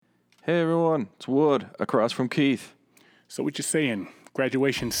Hey everyone, it's Wood across from Keith. So what you saying?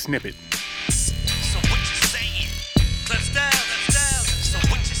 Graduation snippet. So what you saying? Let's down. So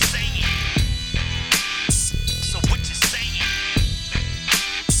what you saying? So what you saying?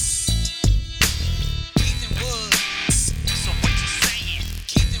 Keith and Wood. So what you saying?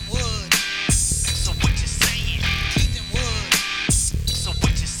 Keith and Wood. So what you saying? Keith and Wood. So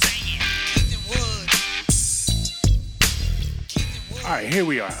what you saying? Keith and Wood. Keith and Wood. All right, here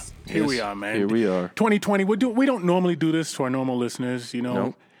we are. Here Yes, we are, man. here we are. 2020. We don't normally do this to our normal listeners, you know.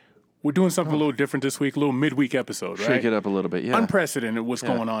 Nope. We're doing something a little different this week, a little midweek episode, right? Shake it up a little bit, yeah. Unprecedented what's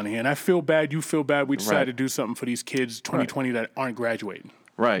going on here. And I feel bad, you feel bad. We decided Right. to do something for these kids 2020 that aren't graduating.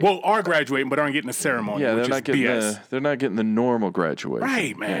 Right. Well, are graduating, but aren't getting a ceremony, yeah, which they're is not getting BS. they're not getting the normal graduation.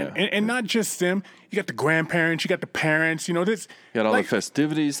 Right, man. Yeah. And not just them. You got the grandparents, you got the parents, you know, this. You got all like, the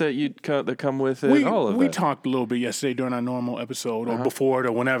festivities that come with it, all of we that. talked a little bit yesterday during our normal episode or before it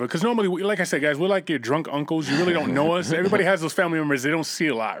or whenever. Because normally, like I said, guys, we're like your drunk uncles. You really don't know us. Everybody has those family members they don't see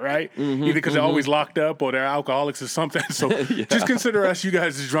a lot, right? Either because they're always locked up or they're alcoholics or something. So just consider us, you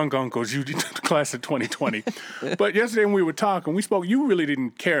guys, as drunk uncles. You class of 2020. But yesterday when we were talking, we spoke. You really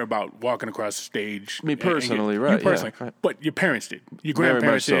didn't care about walking across the stage. Me personally, You right, yeah, personally. right. But your parents did. Your Very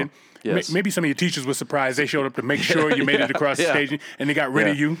grandparents much so. did. Yes. Maybe some of your teachers were surprised. They showed up to make sure you made it across the Yeah. stage and they got rid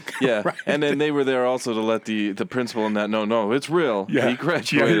of you. Yeah, Right? and then they were there also to let the principal and that no, it's real. Yeah. He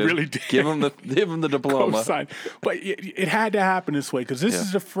graduated. Yeah, he really did. Give him the diploma. Co-sign. But it had to happen this way because this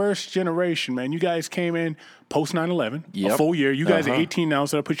is the first generation, man. You guys came in post 9/11, a Yep. full year. You guys are Uh-huh. 18 now,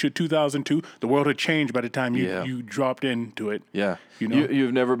 so that puts you at 2002. The world had changed by the time Yeah. you dropped into it. Yeah, You know?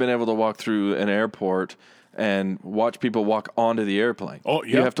 you've never been able to walk through an airport and watch people walk onto the airplane. Oh,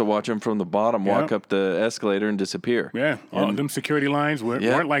 You yep. have to watch them from the bottom walk Yep. up the escalator and disappear. Yeah, all them security lines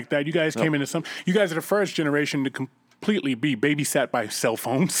weren't like that. You guys came into some. You guys are the first generation to completely be babysat by cell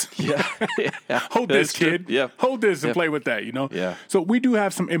phones. Yeah. Hold this, That's true. kid. Yeah. Hold this and Yeah. play with that, you know? Yeah. So we do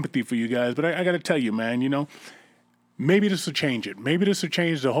have some empathy for you guys, but I got to tell you, man, you know, maybe this will change it. Maybe this will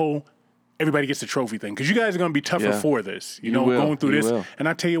change the whole everybody gets a trophy thing because you guys are going to be tougher Yeah. for this, you You know, will. going through You this. will. And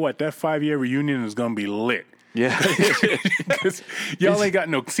I tell you what, that 5-year reunion is going to be lit. Yeah. 'Cause y'all ain't got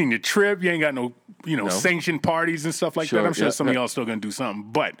no senior trip. You ain't got no, sanctioned parties and stuff like Sure, that. I'm sure yeah, some of yeah. y'all still going to do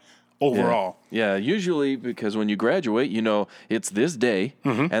something. But overall, Yeah, usually because when you graduate, you know it's this day,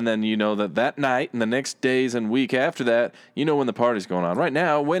 and then you know that night and the next days and week after that, you know when the party's going on. Right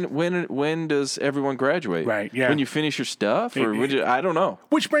now, when does everyone graduate? Right, yeah. When you finish your stuff, or I don't know.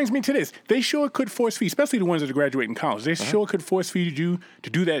 which brings me to this. They sure could force feed, especially the ones that are graduating college. They Uh-huh. sure could force feed you to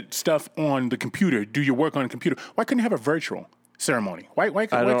do that stuff on the computer, do your work on the computer. Why couldn't they have a virtual ceremony? Why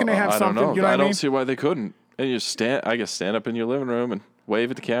couldn't they have I something? don't know. You know what I mean? don't see why they couldn't. And you stand up in your living room and wave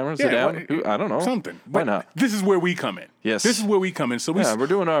at the camera, sit Yeah, down. I don't know. Something. Why But not? This is where we come in. Yes. This is where we come in. So Yeah, we're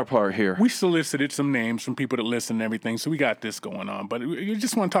doing our part here. we solicited some names from people that listen and everything, so we got this going on. But you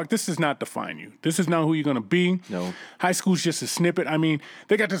just want to talk. This does not define you. This is not who you're going to be. No. High school's just a snippet. I mean,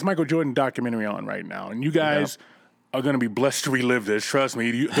 they got this Michael Jordan documentary on right now, and you guys are going to be blessed to relive this. Trust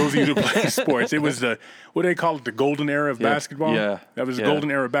me. Those of you who play sports, it was what do they call it, the golden era of basketball? Yeah. That was the Yeah.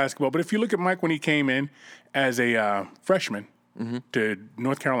 golden era of basketball. But if you look at Mike when he came in as a freshman to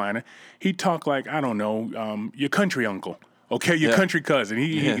North Carolina, he talked like, I don't know, your country uncle. Okay, your country cousin.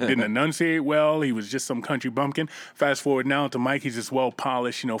 He didn't enunciate well. He was just some country bumpkin. Fast forward now to Mike. He's this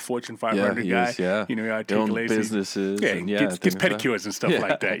well-polished, Fortune 500 he guy. is, yeah. He Own articulates. businesses. Yeah, and gets things like that. pedicures and stuff Yeah.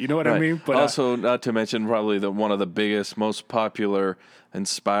 like that. You know what I Right. mean? But also, not to mention probably one of the biggest, most popular,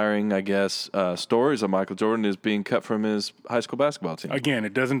 inspiring, I guess, stories of Michael Jordan is being cut from his high school basketball team. again,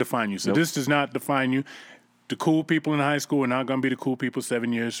 it doesn't define you. So this does not define you. The cool people in high school are not going to be the cool people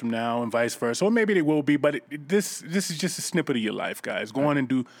 7 years from now, and vice versa. Or maybe they will be, but this is just a snippet of your life, guys. Go on and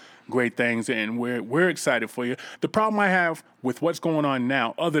do great things, and we're excited for you. The problem I have with what's going on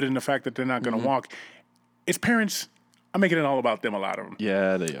now, other than the fact that they're not going to walk, is parents. I'm making it all about them. A lot of them.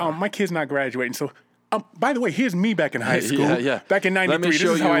 Yeah, they are. My kid's not graduating, so. By the way, here's me back in high school. Yeah. Back in '93. Let me show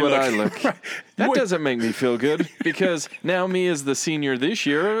this is you how what I I look. look. That doesn't make me feel good because now me as the senior this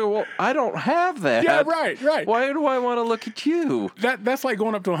year, well, I don't have that. Yeah, right. Why do I want to look at you? That's like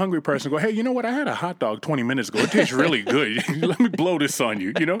going up to a hungry person and go, hey, you know what? I had a hot dog 20 minutes ago. It tastes really good. Let me blow this on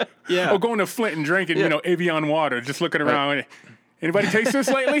you, Yeah. Or going to Flint and drinking, Yeah. Evian water, just looking around. Anybody taste this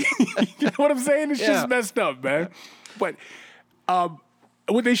lately? You know what I'm saying? It's Yeah. just messed up, man. But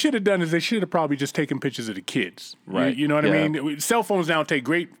what they should have done is they should have probably just taken pictures of the kids. Right. You know what Yeah. I mean? Cell phones now take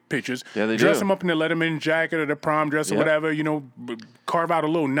great pictures. Yeah, they Dress do. them up in their Letterman jacket or their prom dress or Yeah. whatever, carve out a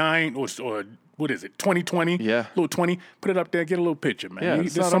little 9 or what is it, 2020? Yeah. Little 20. Put it up there, get a little picture, man. Yeah,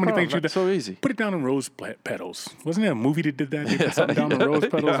 it's There's not so a many problem. things you That's so easy. Put it down on rose petals. Wasn't there a movie that did that? They put something down on rose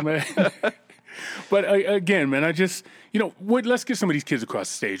petals, man. But again, man, I just, let's get some of these kids across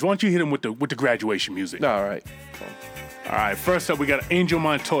the stage. Why don't you hit them with the graduation music? All right. All right, first up, we got Angel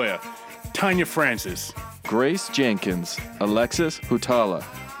Montoya, Tanya Francis. Grace Jenkins, Alexis Hutala,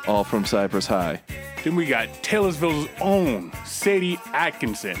 all from Cypress High. Then we got Taylorsville's own Sadie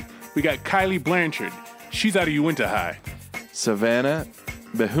Atkinson. We got Kylie Blanchard. She's out of Uinta High. Savannah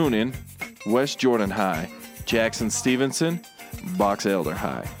Behunin, West Jordan High. Jackson Stevenson, Box Elder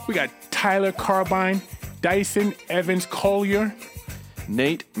High. We got Tyler Carbine, Dyson Evans Collier,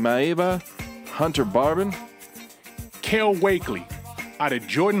 Nate Maeba, Hunter Barbin. Kale Wakely out of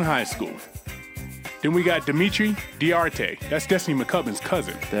Jordan High School. Then we got Dimitri Diarte. That's Destiny McCubbin's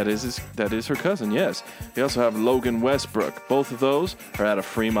cousin. That is her cousin, yes. We also have Logan Westbrook. Both of those are out of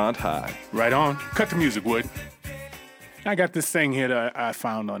Fremont High. Right on. Cut the music, Wood. I got this thing here that I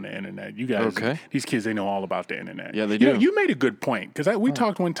found on the internet. You guys, Okay. These kids, they know all about the internet. Yeah, they You know, do. you made a good point because we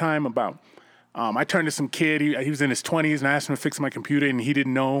talked one time about. I turned to some kid. He was in his 20s, and I asked him to fix my computer, and he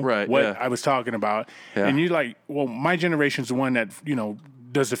didn't know Right, what yeah. I was talking about. Yeah. And you're like, well, my generation's the one that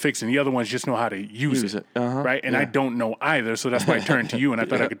does the fixing. The other ones just know how to use it. Right? And I don't know either, so that's why I turned to you, and I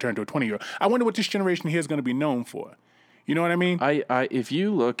thought I could turn to a 20-year-old. I wonder what this generation here is going to be known for. You know what I mean? If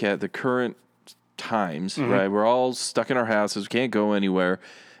you look at the current times, Mm-hmm. right, we're all stuck in our houses, we can't go anywhere.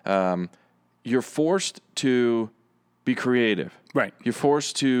 You're forced to be creative. Right. You're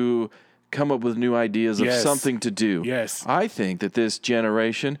forced to come up with new ideas of Yes. something to do. Yes. I think that this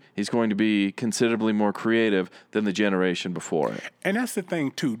generation is going to be considerably more creative than the generation before it. And that's the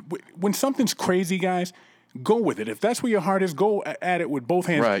thing, too. When something's crazy, guys, go with it. If that's where your heart is, go at it with both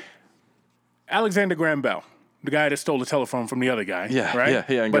hands. Right. Alexander Graham Bell, the guy that stole the telephone from the other guy. Yeah, right?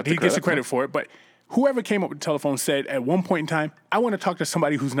 yeah, and But got the he gets the credit credit for it. But whoever came up with the telephone said at one point in time, I want to talk to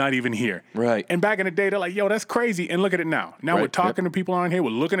somebody who's not even here. Right. And back in the day, they're like, yo, that's crazy. And look at it now. Now Right, we're talking to people on here. We're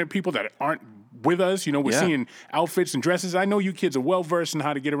looking at people that aren't with us. We're Yeah. seeing outfits and dresses. I know you kids are well versed in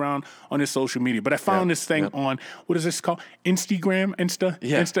how to get around on this social media. But I found this thing on, what is this called? Instagram?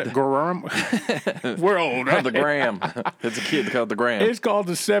 Yeah. Instagram? We're old, right? The Gram. It's a kid called the Gram. It's called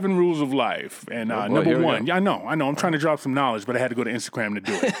The 7 Rules of Life. And boy, number here we one, go. yeah, I know. I'm trying to drop some knowledge, but I had to go to Instagram to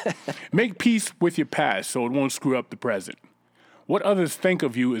do it. Make peace with your past so it won't screw up the present. What others think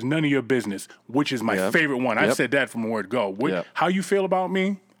of you is none of your business, which is my Yep. favorite one. I Yep. said that from the word go. Yep. How you feel about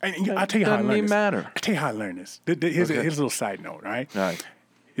me? And I'll tell you how I Doesn't learned even this. matter. I'll tell you how I learned this. Here's a little side note, right? All right.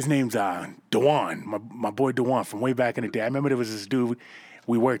 His name's Dewan, my boy Dewan from way back in the day. I remember there was this dude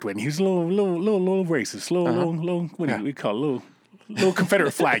we worked with, and he was a little racist, little what do we call it? Little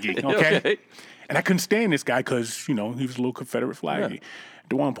Confederate flaggy, okay? Okay. And I couldn't stand this guy because he was a little Confederate flaggy.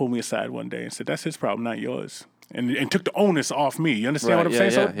 Dewan pulled me aside one day and said, "That's his problem, not yours." And took the onus off me. You understand Right, what I'm yeah,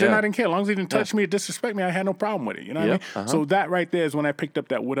 saying? So yeah, then yeah. I didn't care. As long as he didn't touch me or disrespect me, I had no problem with it. You know what Yep, I mean? So that right there is when I picked up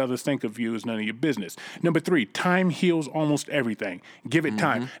that what others think of you is none of your business. Number 3, time heals almost everything. Give it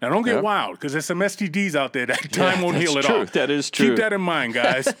time. Now don't get Yep. wild because there's some STDs out there that time won't that's heal at true. all. That is true. Keep that in mind,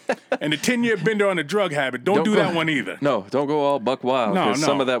 guys. And the 10-year bender on the drug habit, don't do go- that one either. No, don't go all buck wild. No, 'cause no.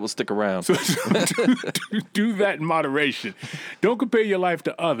 Some of that will stick around. Do that in moderation. Don't compare your life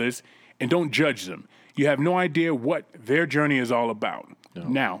to others and don't judge them. You have no idea what their journey is all about.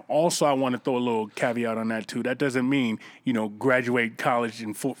 Now, also, I want to throw a little caveat on that too. That doesn't mean graduate college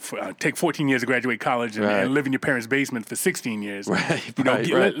and take 14 years to graduate college and, Right. and live in your parents' basement for 16 years. Right, You know, right,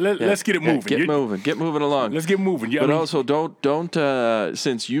 get- right. let- Yeah, let's get it yeah, moving. Get moving along. Let's get moving. Yeah, But I mean, also, don't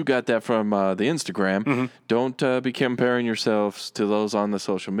since you got that from the Instagram, Mm-hmm. don't be comparing yourselves to those on the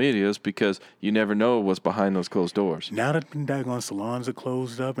social medias because you never know what's behind those closed doors. now that the daggone salons are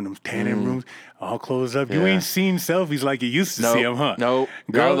closed up and them tanning rooms all closed up, you Yeah. ain't seen selfies like you used to see them, huh? No,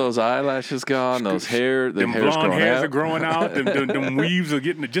 Girl, all those eyelashes gone, those hair, the them hair's blonde growing hairs out. are growing out. Them weaves are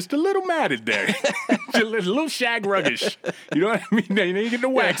getting just a little matted there. Just a little shag ruggish. You know what I mean? They ain't getting the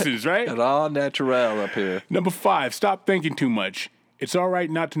waxes, right? It's all natural up here. Number 5, stop thinking too much. It's all right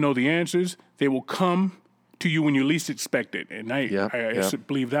not to know the answers. They will come to you when you least expect it. And I Yep.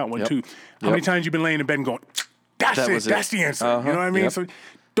 believe that one Yep. too. How Yep. many times you been laying in bed and going, that's That it, was it. that's the answer. You know what I mean? Yep. So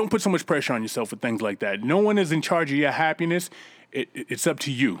don't put so much pressure on yourself with things like that. No one is in charge of your happiness. It's up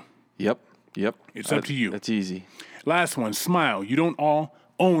to you. Yep. It's up to you. That's easy. Last one, smile. You don't all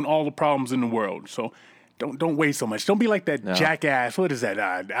own all the problems in the world. So don't waste so much. Don't be like that jackass. What is that?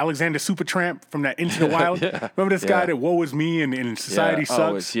 Alexander Supertramp from that Into the Wild. Remember this guy that woe is me and society yeah.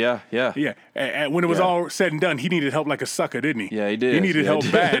 sucks? Yeah. Yeah. And when it was all said and done, he needed help like a sucker, didn't he? Yeah, he did. He needed Yeah, help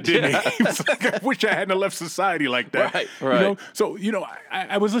he bad, did. didn't he? He was like, I wish I hadn't left society like that. Right. You know? So,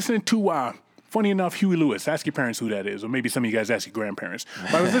 I was listening to Funny enough, Huey Lewis, ask your parents who that is, or maybe some of you guys ask your grandparents.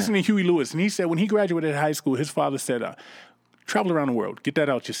 But I was listening to Huey Lewis, and he said when he graduated high school, his father said, travel around the world, get that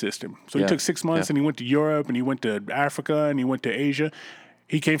out your system. So he Yeah. took 6 months, and he went to Europe, and he went to Africa, and he went to Asia.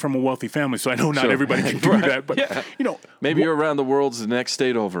 He came from a wealthy family, so I know not Sure. everybody can do Right. that. But, Yeah. you know, Maybe you're around the world's the next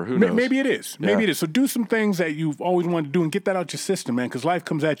state over. Who knows? maybe it is. Maybe it is. So do some things that you've always wanted to do and get that out your system, man, because life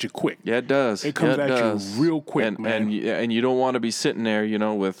comes at you quick. Yeah, it does. It comes Yeah, at you does. real quick, man. And you don't want to be sitting there, you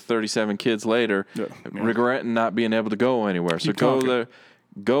know, with 37 kids later, Yeah. regretting not being able to go anywhere. So Keep go talking. there,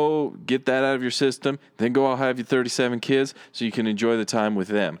 go get that out of your system, then go out have your 37 kids so you can enjoy the time with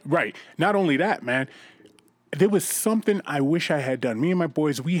them. Right. Not only that, man. There was something I wish I had done. Me and my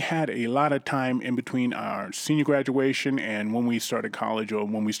boys, we had a lot of time in between our senior graduation and when we started college or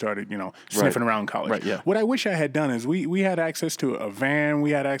when we started, you know, sniffing around college. Right, yeah. What I wish I had done is we had access to a van.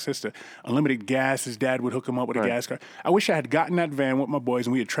 We had access to unlimited gas. His dad would hook him up with a gas car. I wish I had gotten that van with my boys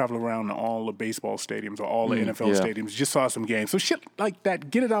and we had traveled around to all the baseball stadiums or all the NFL yeah. stadiums, just saw some games. So shit like that,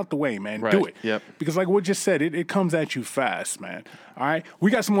 get it out the way, man. Right, Do it. yep. Because like Wood just said, it comes at you fast, man. All right? We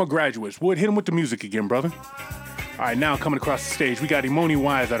got some more graduates. Wood, hit them with the music again, brother. All right, now coming across the stage, we got Imoni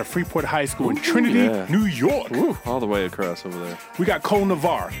Wise out of Freeport High School in Trinity, yeah. New York. Woo, all the way across over there. We got Cole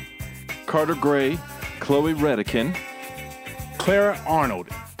Navarre, Carter Gray, Chloe Redican. Clara Arnold.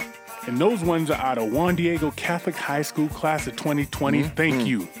 And those ones are out of Juan Diego Catholic High School class of 2020. Thank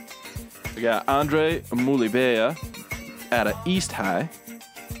you. We got Andre Mulibea out of East High.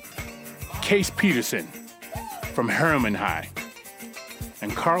 Case Peterson from Herman High.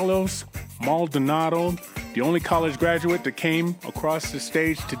 And Carlos Maldonado, the only college graduate that came across the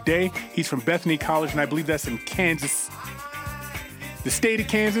stage today. He's from Bethany College, and I believe that's in Kansas. The state of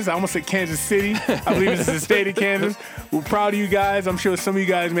Kansas. I almost said Kansas City. I believe it's the state of Kansas. We're proud of you guys. I'm sure some of you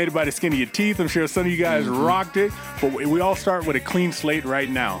guys made it by the skin of your teeth. I'm sure some of you guys rocked it. But we all start with a clean slate right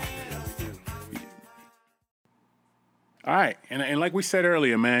now. All right. And like we said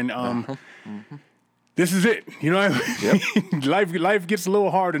earlier, man, this is it. You know, life gets a little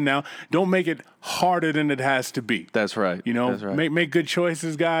harder now. Don't make it harder than it has to be. That's right. You know, That's right. make good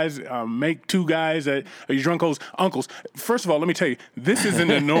choices, guys. Make two guys that are your drunk uncles. First of all, let me tell you, this isn't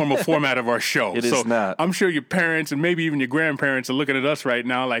the normal format of our show. It is not. I'm sure your parents and maybe even your grandparents are looking at us right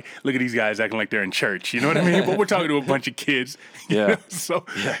now like, look at these guys acting like they're in church. You know what I mean? But we're talking to a bunch of kids. you Yeah. know? So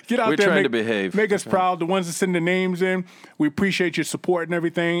get out We're there. trying to behave. Make us proud. The ones that send their names in, we appreciate your support and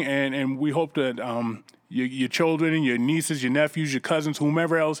everything. And we hope that your children and your nieces, your nephews, your cousins,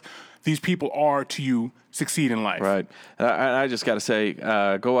 whomever else these people are to you, succeed in life. Right. And I just got to say,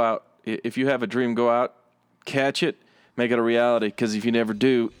 go out. If you have a dream, go out, catch it, make it a reality. Because if you never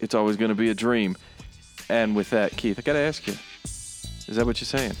do, it's always going to be a dream. And with that, Keith, I got to ask you, is that what you're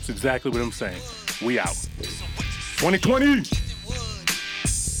saying? That's exactly what I'm saying. We out. 2020.